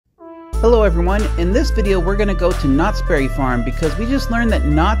Hello everyone, in this video we're going to go to Knott's Berry Farm because we just learned that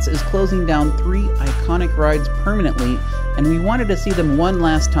Knott's is closing down 3 iconic rides permanently and we wanted to see them one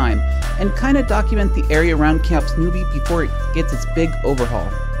last time and kind of document the area around Camp Snoopy before it gets its big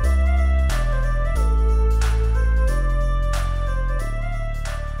overhaul.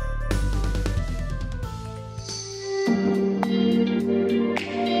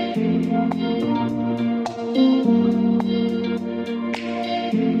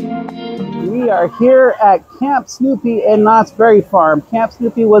 We are here at Camp Snoopy in Knott's Berry Farm. Camp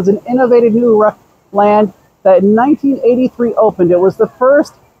Snoopy was an innovative new land that in 1983 opened. It was the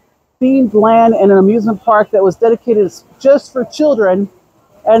first themed land in an amusement park that was dedicated just for children.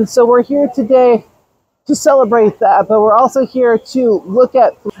 And so we're here today to celebrate that, but we're also here to look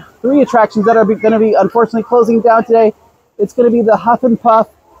at 3 attractions that are going to be unfortunately closing down today. It's going to be the Huff and Puff,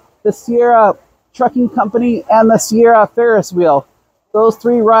 the Sierra Trucking Company, and the Sierra Ferris Wheel. Those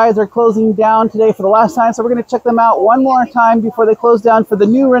 3 rides are closing down today for the last time, so we're going to check them out one more time before they close down for the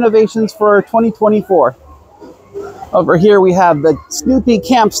new renovations for 2024. Over here we have the Snoopy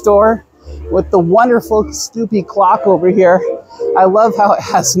Camp Store with the wonderful Snoopy clock over here. I love how it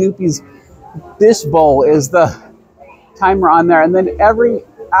has Snoopy's dish bowl is the timer on there, and then every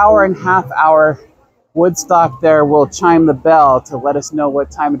hour and half hour Woodstock there will chime the bell to let us know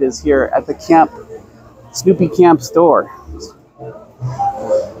what time it is here at the Snoopy Camp Store.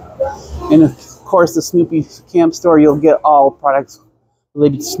 And of course, the Snoopy Camp Store, you'll get all products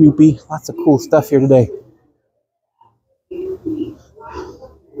related to Snoopy. Lots of cool stuff here today.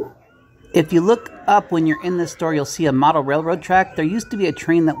 If you look up when you're in the store, you'll see a model railroad track. There used to be a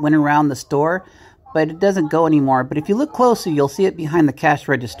train that went around the store, but it doesn't go anymore. But if you look closer, you'll see it behind the cash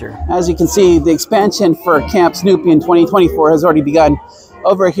register. As you can see, the expansion for Camp Snoopy in 2024 has already begun.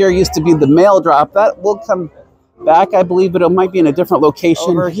 Over here used to be the mail drop. That will come back, I believe, but it might be in a different location.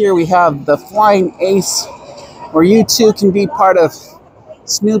 Over here we have the Flying Ace, where you too can be part of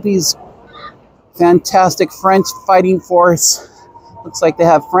Snoopy's fantastic French fighting force. Looks like they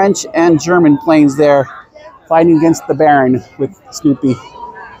have French and German planes there fighting against the Baron with Snoopy.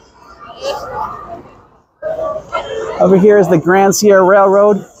 Over here is the Grand Sierra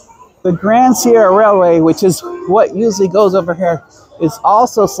Railroad. The Grand Sierra Railway, which is what usually goes over here, is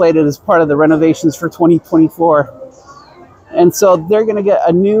also slated as part of the renovations for 2024. And so they're going to get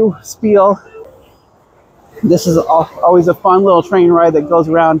a new spiel. This is always a fun little train ride that goes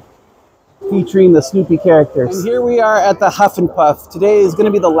around featuring the Snoopy characters. And here we are at the Huff and Puff. Today is going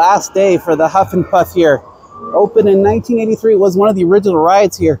to be the last day for the Huff and Puff here. Opened in 1983, was one of the original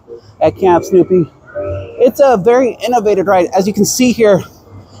rides here at Camp Snoopy. It's a very innovative ride. As you can see here,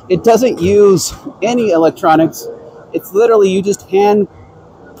 it doesn't use any electronics. It's literally, you just hand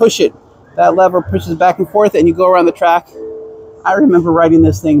push it. That lever pushes back and forth and you go around the track. I remember riding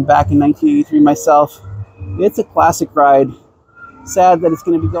this thing back in 1983 myself. It's a classic ride. Sad that it's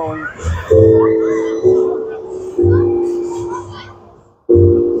going to be going.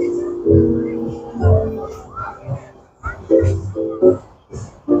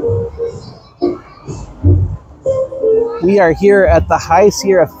 We are here at the High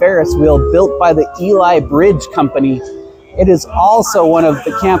Sierra Ferris Wheel built by the Eli Bridge Company. It is also one of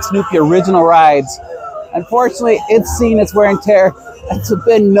the Camp Snoopy original rides. Unfortunately, it's seen its wear and tear. It's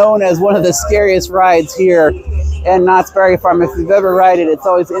been known as one of the scariest rides here in Knott's Berry Farm. If you've ever ridden it, it's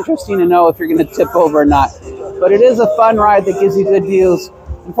always interesting to know if you're going to tip over or not. But it is a fun ride that gives you good views.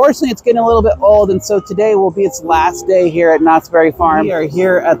 Unfortunately, it's getting a little bit old, and so today will be its last day here at Knott's Berry Farm. We are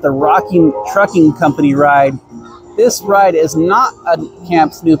here at the Rocking Trucking Company ride. This ride is not a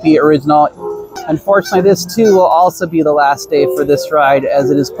Camp Snoopy original. Unfortunately, this too will also be the last day for this ride as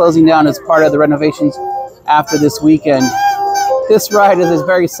it is closing down as part of the renovations after this weekend. This ride is a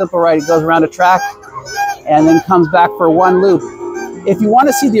very simple ride. It goes around a track and then comes back for one loop. If you want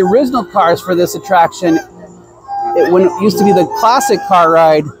to see the original cars for this attraction, when it used to be the classic car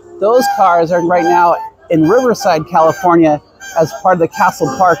ride, those cars are right now in Riverside, California, as part of the Castle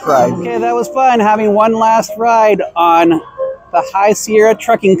Park ride. Okay, that was fun having one last ride on the High Sierra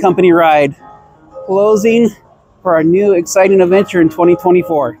Trucking Company ride, closing for our new exciting adventure in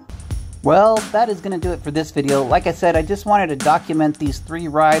 2024. Well, that is going to do it for this video. Like I said, I just wanted to document these 3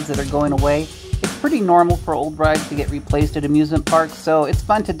 rides that are going away. It's pretty normal for old rides to get replaced at amusement parks, so it's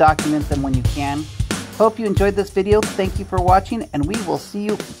fun to document them when you can. Hope you enjoyed this video. Thank you for watching, and we will see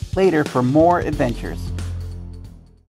you later for more adventures.